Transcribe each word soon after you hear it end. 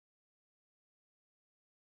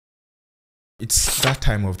It's that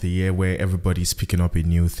time of the year where everybody's picking up a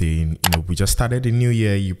new thing. We just started a new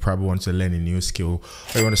year. You probably want to learn a new skill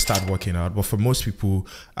or you want to start working out. But for most people,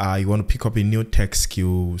 you want to pick up a new tech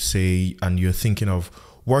skill, say, and you're thinking of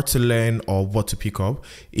what to learn or what to pick up.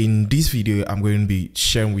 In this video, I'm going to be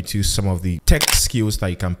sharing with you some of the tech skills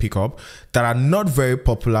that you can pick up that are not very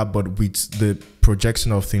popular, but with the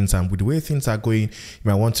projection of things and with the way things are going, you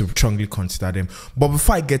might want to strongly consider them. But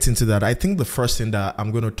before I get into that, I think the first thing that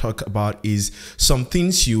I'm going to talk about is some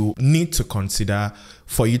things you need to consider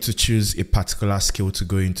for you to choose a particular skill to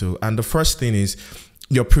go into. And the first thing is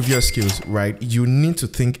your previous skills, right? You need to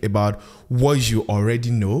think about what you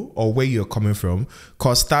already know or where you're coming from,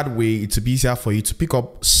 because that way it's be easier for you to pick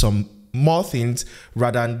up some more things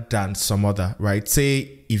rather than some other, right?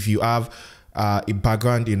 Say if you have a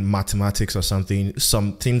background in mathematics or something,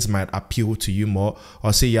 some things might appeal to you more,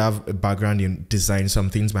 or say you have a background in design, some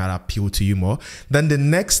things might appeal to you more. Then the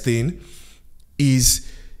next thing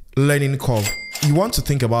is learning curve. You want to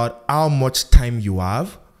think about how much time you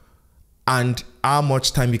have and how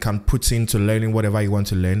much time you can put into learning whatever you want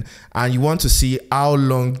to learn, and you want to see how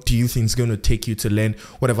long do you think it's going to take you to learn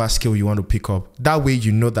whatever skill you want to pick up. That way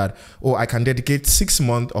you know that, oh, I can dedicate 6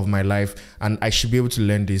 months of my life and I should be able to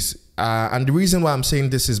learn this. And the reason why I'm saying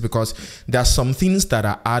this is because there are some things that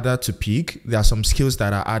are harder to pick. There are some skills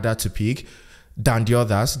that are harder to pick than the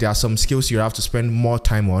others. There are some skills you have to spend more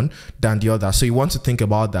time on than the others. So you want to think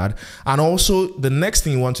about that. And also the next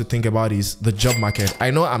thing you want to think about is the job market. I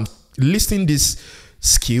know I'm listing these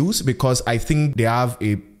skills because I think they have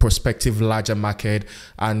a prospective larger market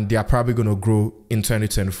and they are probably going to grow in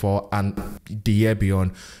 2024 and the year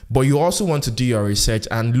beyond. But you also want to do your research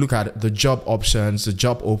and look at the job options, the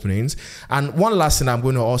job openings. And one last thing I'm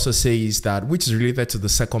going to also say is that, which is related to the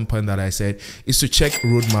second point that I said, is to check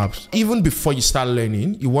roadmaps. Even before you start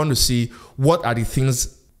learning, you want to see what are the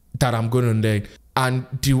things that I'm going to learn. And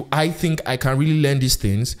do I think I can really learn these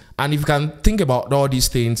things? And if you can think about all these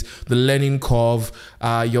things, the learning curve,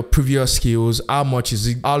 your previous skills, how much is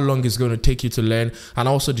it, how long is going to take you to learn, and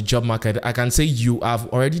also the job market, I can say you have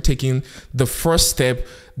already taken the first step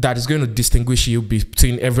that is going to distinguish you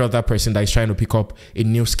between every other person that is trying to pick up a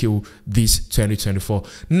new skill this 2024.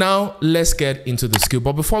 Now, let's get into the skill.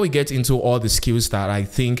 But before we get into all the skills that I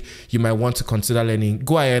think you might want to consider learning,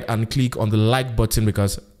 go ahead and click on the like button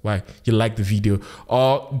because why you like the video,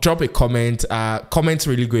 or drop a comment. Comments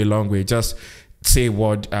really go a long way. Just say a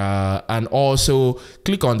word, and also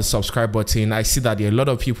click on the subscribe button. I see that there are a lot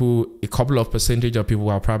of people, a couple of percentage of people,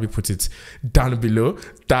 I'll probably put it down below,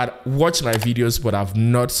 that watch my videos but have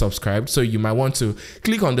not subscribed. So you might want to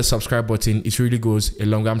click on the subscribe button. It really goes a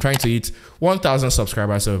long way. I'm trying to hit 1,000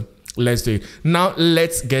 subscribers, so let's do it. Now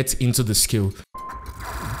let's get into the skill.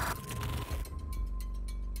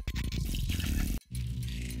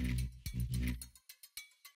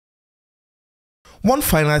 One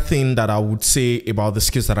final thing that I would say about the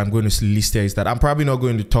skills that I'm going to list here is that I'm probably not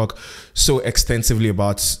going to talk so extensively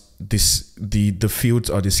about the fields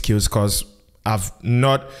or the skills, because I've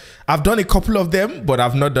done a couple of them, but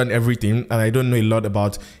I've not done everything, and I don't know a lot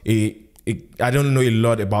about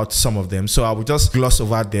some of them. So I will just gloss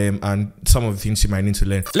over them and some of the things you might need to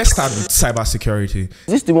learn. Let's start with cybersecurity. Is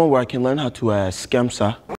this the one where I can learn how to scam,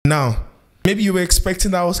 sir? Now, maybe you were expecting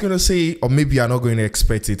that I was going to say, or maybe you're not going to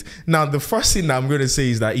expect it. Now, the first thing that I'm going to say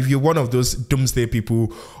is that if you're one of those doomsday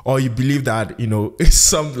people, or you believe that,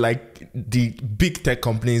 some like the big tech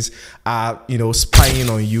companies are, spying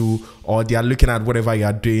on you, or they are looking at whatever you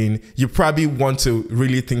are doing, you probably want to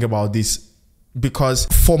really think about this. Because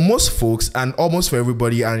for most folks and almost for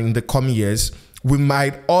everybody, and in the coming years, we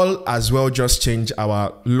might all as well just change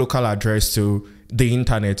our local address to the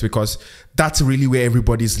internet, because that's really where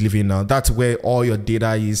everybody's living now. That's where all your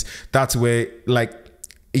data is. That's where, like,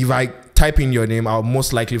 if I type in your name, I'll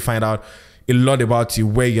most likely find out a lot about you,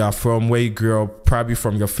 where you are from, where you grew up, probably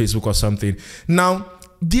from your Facebook or something. Now,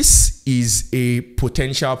 this is a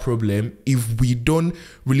potential problem if we don't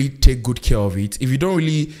really take good care of it, if you don't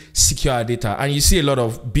really secure our data. And you see a lot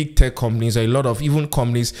of big tech companies, or a lot of even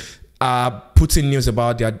companies are putting news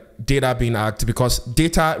about their data being hacked, because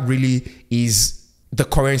data really is the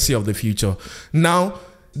currency of the future. Now,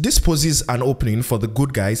 this poses an opening for the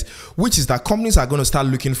good guys, which is that companies are going to start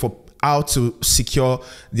looking for how to secure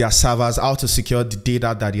their servers, how to secure the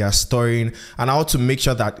data that they are storing, and how to make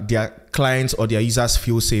sure that they are clients or their users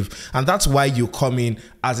feel safe. And that's why you come in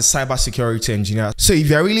as a cybersecurity engineer. So if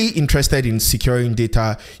you're really interested in securing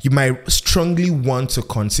data, you might strongly want to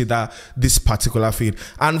consider this particular field.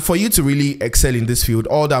 And for you to really excel in this field,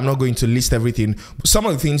 although I'm not going to list everything, some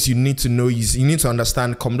of the things you need to know is you need to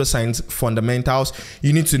understand computer science fundamentals.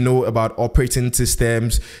 You need to know about operating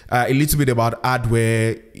systems, a little bit about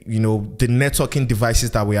hardware, you know, the networking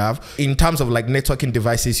devices that we have. In terms of like networking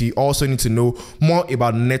devices, you also need to know more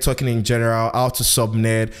about networking in general, how to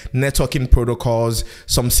subnet, networking protocols,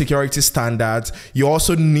 some security standards. You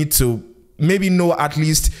also need to maybe know at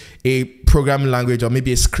least a programming language or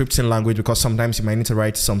maybe a scripting language, because sometimes you might need to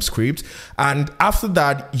write some script. And after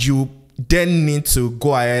that, you then need to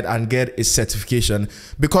go ahead and get a certification,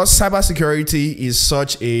 because cybersecurity is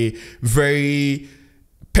such a very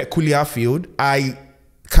peculiar field. I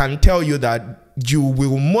can tell you that you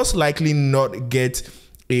will most likely not get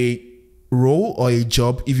a role or a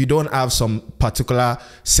job if you don't have some particular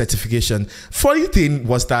certification. Funny thing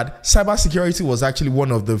was that cybersecurity was actually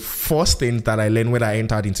one of the first things that I learned when I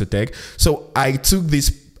entered into tech. So I took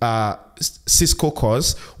this Cisco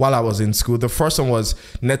course while I was in school. The first one was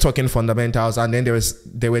networking fundamentals, and then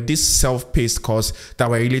there were this self-paced course that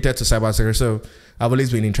were related to cybersecurity. So I've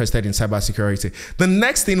always been interested in cybersecurity. The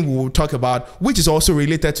next thing we'll talk about, which is also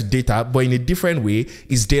related to data, but in a different way,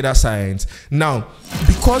 is data science. Now,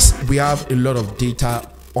 because we have a lot of data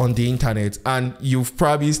on the internet, and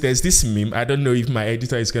there's this meme, I don't know if my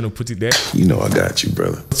editor is going to put it there. You know I got you,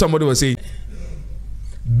 brother. Somebody was saying,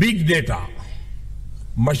 big data,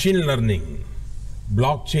 machine learning,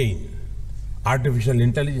 blockchain, artificial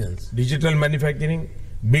intelligence, digital manufacturing,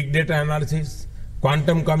 big data analysis,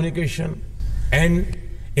 quantum communication, and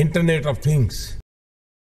Internet of Things.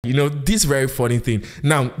 You know, this very funny thing.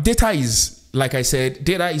 Now, data is, like I said,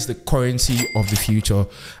 data is the currency of the future.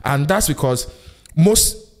 And that's because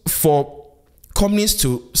for companies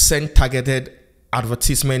to send targeted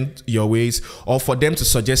advertisement your ways, or for them to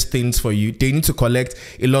suggest things for you, they need to collect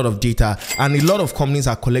a lot of data, and a lot of companies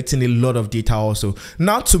are collecting a lot of data also.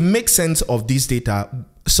 Now, to make sense of this data,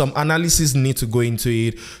 some analysis need to go into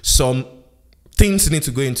it, some things need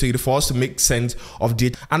to go into it for us to make sense of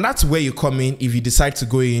data. And that's where you come in if you decide to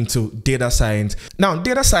go into data science. Now,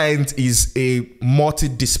 data science is a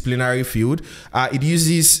multidisciplinary field. It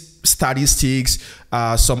uses statistics,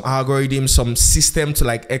 some algorithms, some system to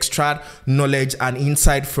like extract knowledge and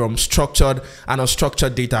insight from structured and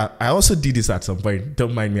unstructured data. I also did this at some point.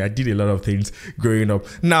 Don't mind me. I did a lot of things growing up.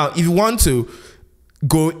 Now, if you want to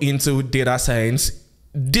go into data science,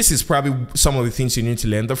 this is probably some of the things you need to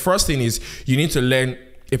learn. The first thing is you need to learn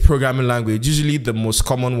a programming language. Usually the most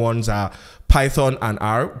common ones are Python and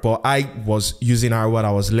R, but I was using R when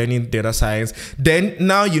I was learning data science. Then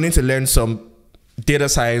now you need to learn some data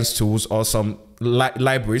science tools or some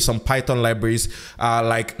libraries, some Python libraries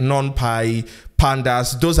like NumPy,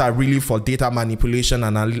 Pandas. Those are really for data manipulation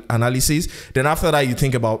and analysis. Then after that, you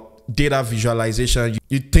think about data visualization.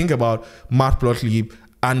 You think about Matplotlib,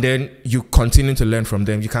 and then you continue to learn from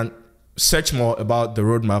them. You can search more about the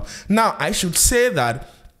roadmap. Now, I should say that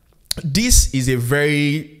this is a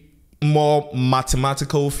very more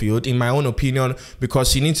mathematical field, in my own opinion,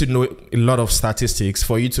 because you need to know a lot of statistics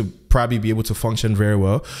for you to probably be able to function very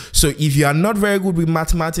well. So if you are not very good with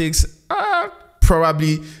mathematics,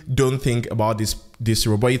 probably don't think about this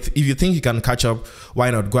role. But if you think you can catch up,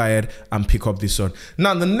 why not go ahead and pick up this one.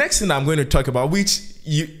 Now, the next thing I'm going to talk about, which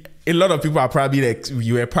a lot of people are probably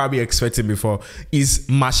you were probably expecting before, is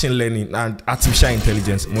machine learning and artificial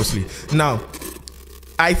intelligence mostly. Now,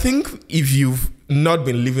 I think if you've not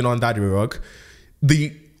been living under the rock,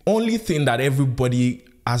 the only thing that everybody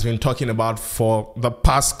has been talking about for the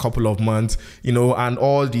past couple of months, you know, and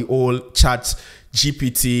all the old chat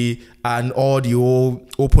GPT and all the old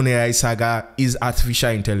OpenAI saga is artificial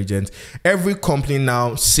intelligence. Every company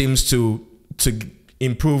now seems to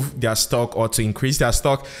improve their stock or to increase their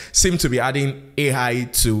stock, seem to be adding AI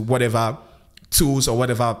to whatever tools or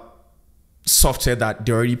whatever software that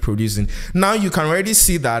they're already producing. Now you can already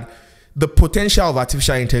see that the potential of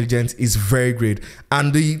artificial intelligence is very great,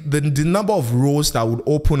 and the number of roles that would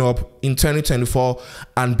open up in 2024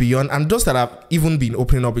 and beyond, and those that have even been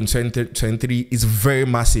opening up in 2023, is very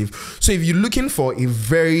massive. So if you're looking for a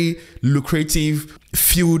very lucrative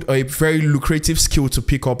field or a very lucrative skill to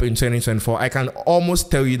pick up in 2024, I can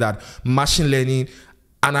almost tell you that machine learning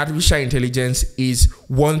and artificial intelligence is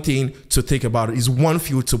one thing to think about, is one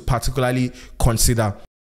field to particularly consider.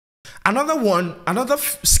 Another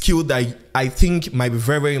skill that I think might be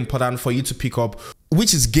very, very important for you to pick up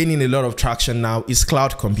which is gaining a lot of traction now, is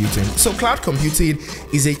cloud computing. So cloud computing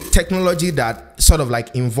is a technology that sort of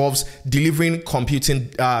like involves delivering computing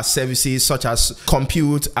services such as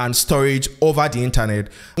compute and storage over the internet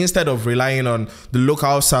instead of relying on the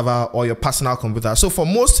local server or your personal computer. So for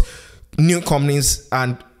most new companies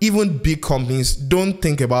and even big companies, don't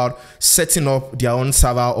think about setting up their own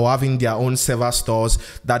server or having their own server stores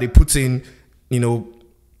that they put in,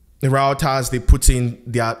 routers, they put in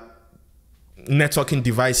their networking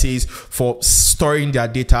devices for storing their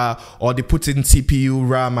data, or they put in CPU,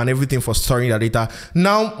 RAM, and everything for storing their data.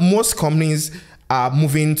 Now, most companies are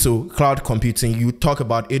moving to cloud computing. You talk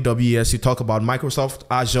about AWS, you talk about Microsoft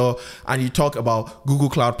Azure, and you talk about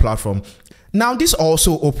Google Cloud Platform. Now, this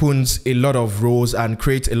also opens a lot of roles and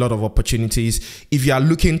creates a lot of opportunities if you are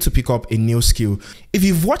looking to pick up a new skill. If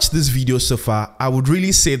you've watched this video so far, I would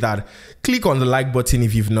really say that click on the like button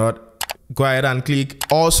if you've not. Go ahead and click.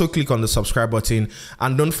 Also click on the subscribe button,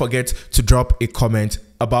 and don't forget to drop a comment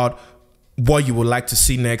about what you would like to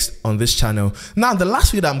see next on this channel. Now, the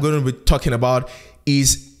last video I'm going to be talking about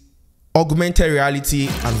is augmented reality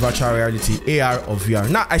and virtual reality, AR or VR.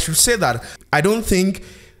 Now, I should say that I don't think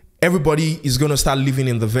everybody is going to start living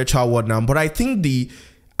in the virtual world now, but I think the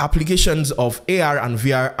applications of AR and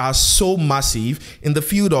VR are so massive in the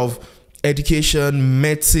field of education,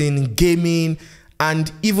 medicine, gaming,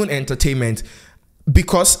 and even entertainment,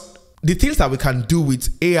 because the things that we can do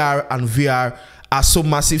with AR and VR are so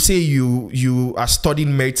massive. Say you are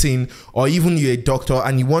studying medicine, or even you're a doctor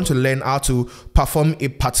and you want to learn how to perform a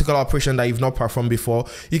particular operation that you've not performed before,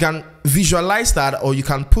 you can visualize that, or you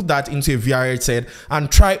can put that into a VR headset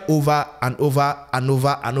and try over and over and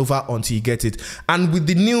over and over until you get it. And with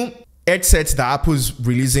the new headsets that Apple's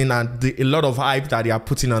releasing and a lot of hype that they are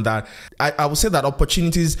putting on that, I would say that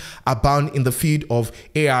opportunities abound in the field of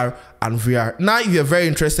AR and VR. Now, if you're very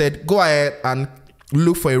interested, go ahead and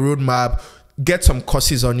look for a roadmap, get some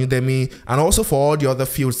courses on Udemy, and also for all the other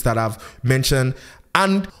fields that I've mentioned.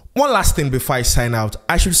 And one last thing before I sign out,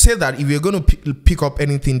 I should say that if you're going to pick up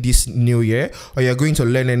anything this new year, or you're going to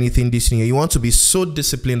learn anything this new year, you want to be so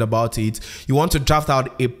disciplined about it. You want to draft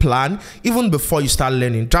out a plan even before you start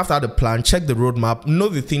learning. Draft out a plan, check the roadmap, know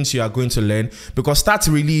the things you are going to learn, because that's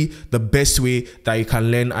really the best way that you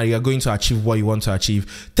can learn and you're going to achieve what you want to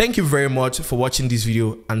achieve. Thank you very much for watching this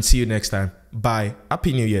video, and see you next time. Bye.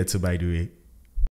 Happy New Year too, by the way.